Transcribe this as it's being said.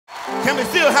Can we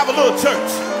still have a little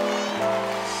church?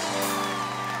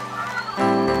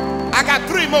 I got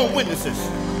 3 more witnesses.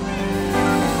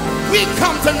 We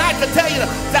come tonight to tell you to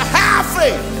have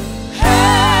faith.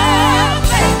 Have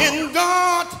faith In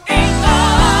God. in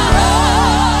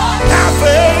God. Have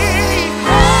faith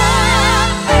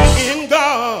Have faith in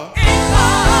God. in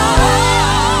God.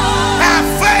 Have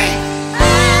faith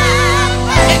Have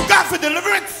faith in God for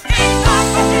deliverance. in God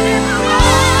for deliverance.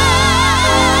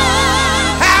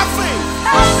 Have faith.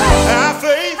 Have faith. Have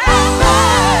faith Have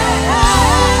faith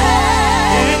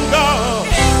in God.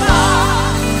 in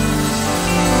God.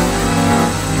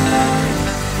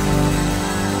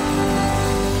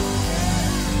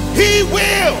 He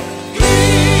will He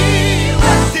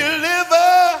will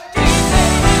deliver.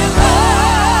 deliver.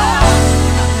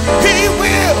 He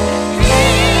will He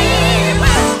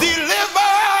will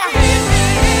deliver.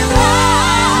 deliver.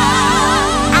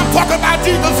 I'm talking about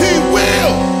Jesus. He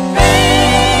will He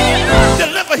will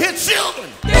deliver his children.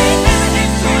 deliver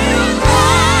his children.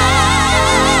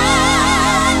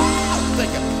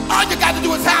 Thinking, all you got to do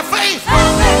is have faith. Have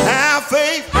faith. Have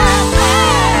faith Have faith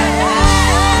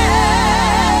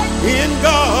in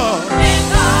God. in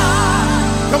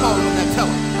God. Come on, now tell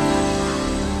him.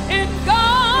 In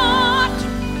God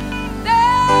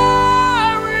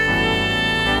there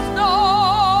is no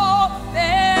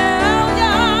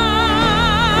failure.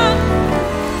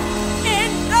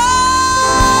 In God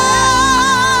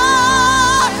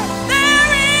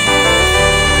there is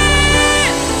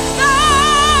no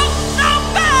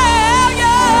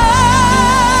failure.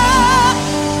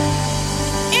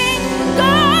 In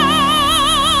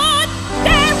God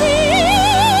there is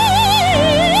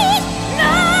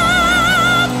no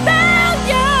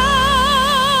failure.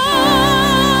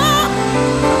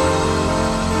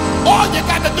 All you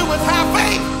got to do is have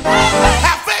faith.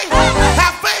 Have faith.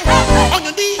 Have faith on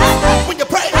your knees when you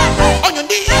pray. On your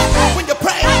knees when you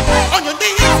pray. On your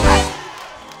knees.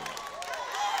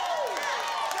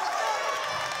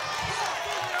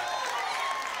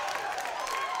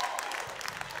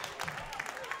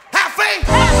 Have faith.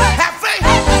 Have faith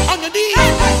on your knees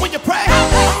when you pray.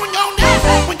 On your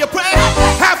knees when you pray.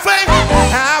 Have faith.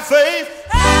 Have faith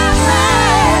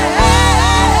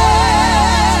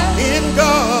in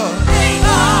God.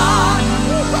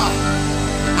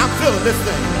 I'm feeling this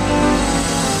thing.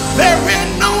 There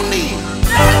is no need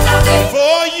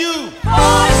for you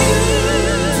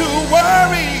to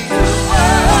worry.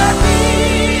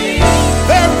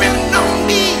 There is no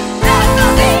need.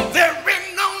 There is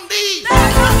no need.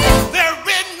 There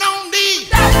is no need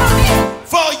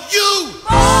for you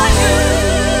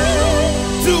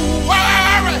to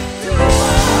worry.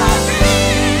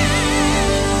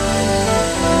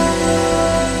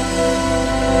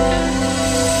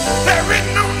 There is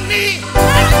no need.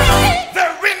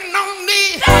 There is no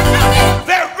need.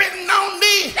 There is no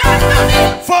need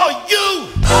for you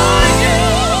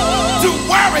to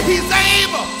worry. He's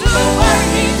able.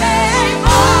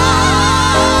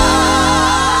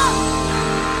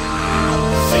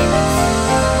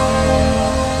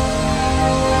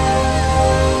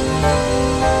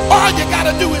 All you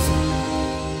gotta do is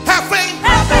have faith.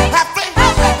 Have faith. Have faith.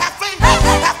 Have faith. Have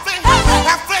faith. Have faith.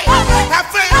 Have faith. Have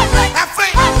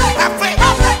faith.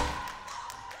 Have faith.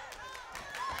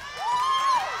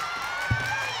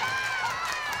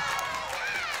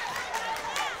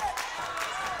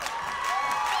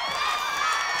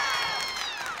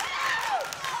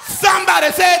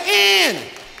 Somebody said in.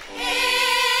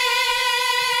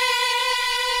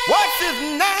 What's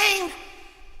his name?